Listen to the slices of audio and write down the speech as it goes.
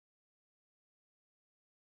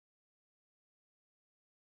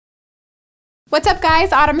What's up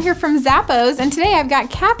guys, Autumn here from Zappos, and today I've got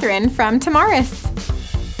Kathryn from Tamaris.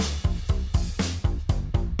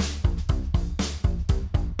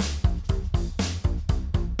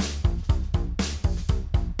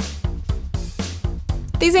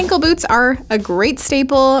 These ankle boots are a great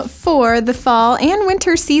staple for the fall and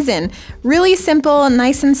winter season. Really simple,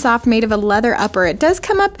 nice and soft, made of a leather upper. It does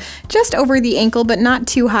come up just over the ankle, but not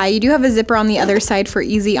too high. You do have a zipper on the other side for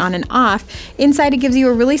easy on and off. Inside it gives you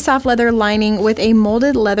a really soft leather lining with a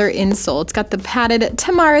molded leather insole. It's got the padded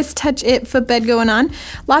Tamaris Touch It footbed going on.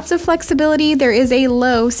 Lots of flexibility. There is a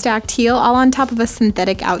low stacked heel, all on top of a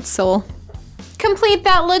synthetic outsole. Complete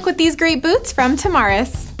that look with these great boots from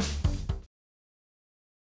Tamaris.